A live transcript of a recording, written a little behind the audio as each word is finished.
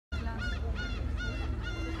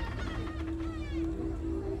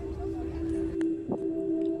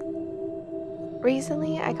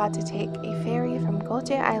Recently, I got to take a ferry from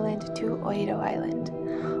Goje Island to Oedo Island.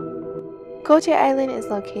 Goje Island is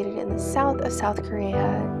located in the south of South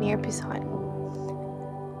Korea near Busan.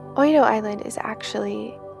 Oedo Island is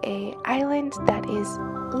actually an island that is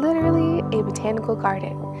literally a botanical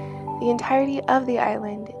garden. The entirety of the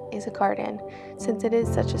island is a garden since it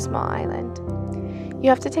is such a small island. You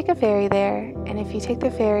have to take a ferry there, and if you take the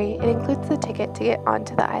ferry, it includes the ticket to get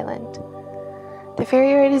onto the island. The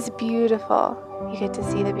ferry ride is beautiful. You get to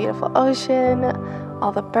see the beautiful ocean,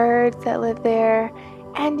 all the birds that live there,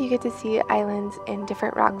 and you get to see islands and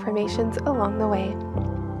different rock formations along the way.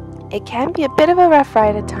 It can be a bit of a rough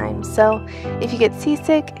ride at times, so if you get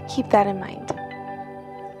seasick, keep that in mind.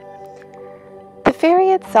 The ferry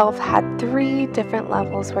itself had 3 different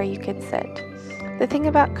levels where you could sit. The thing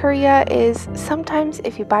about Korea is sometimes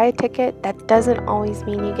if you buy a ticket, that doesn't always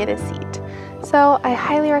mean you get a seat. So I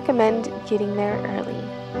highly recommend getting there early.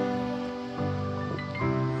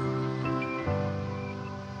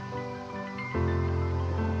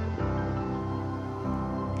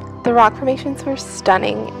 The rock formations were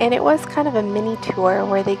stunning, and it was kind of a mini tour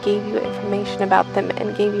where they gave you information about them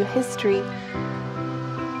and gave you history.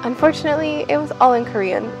 Unfortunately, it was all in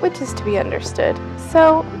Korean, which is to be understood.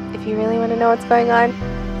 So, if you really want to know what's going on,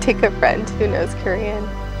 take a friend who knows Korean.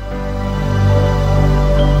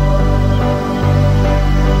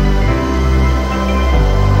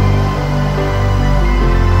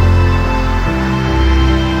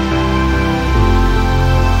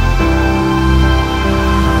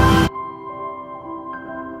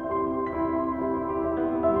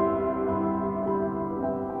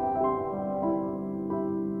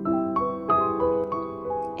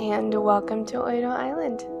 And welcome to Oedo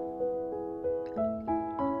Island.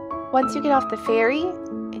 Once you get off the ferry,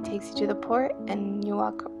 it takes you to the port and you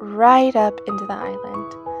walk right up into the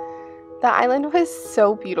island. The island was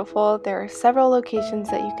so beautiful. There are several locations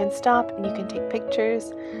that you can stop and you can take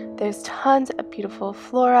pictures. There's tons of beautiful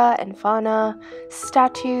flora and fauna,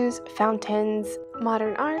 statues, fountains,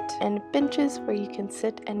 modern art, and benches where you can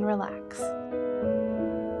sit and relax.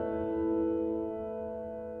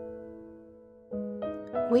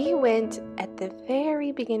 We went at the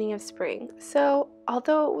very beginning of spring, so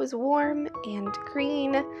although it was warm and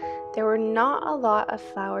green, there were not a lot of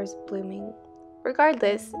flowers blooming.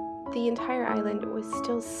 Regardless, the entire island was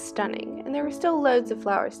still stunning, and there were still loads of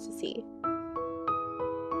flowers to see.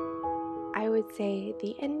 I would say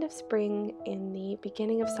the end of spring and the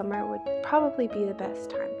beginning of summer would probably be the best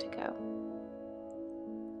time to go.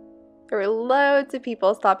 There were loads of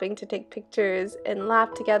people stopping to take pictures and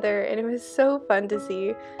laugh together, and it was so fun to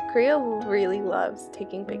see. Korea really loves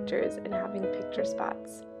taking pictures and having picture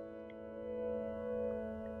spots.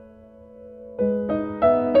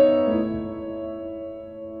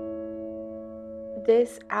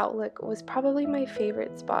 This outlook was probably my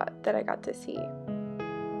favorite spot that I got to see.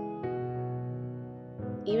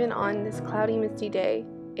 Even on this cloudy, misty day,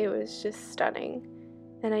 it was just stunning.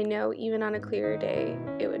 And I know even on a clearer day,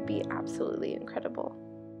 it would be absolutely incredible.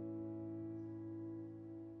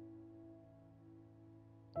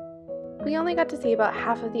 We only got to see about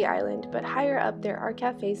half of the island, but higher up there are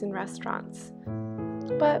cafes and restaurants.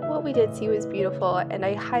 But what we did see was beautiful, and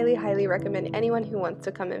I highly recommend anyone who wants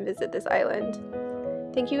to come and visit this island.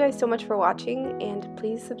 Thank you guys so much for watching, and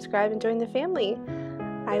please subscribe and join the family.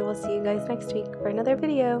 I will see you guys next week for another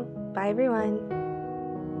video. Bye everyone!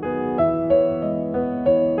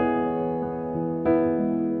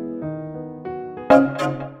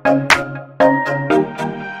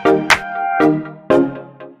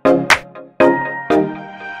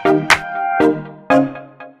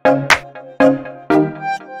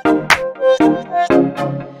 We'll be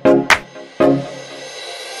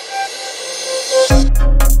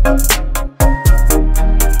right back.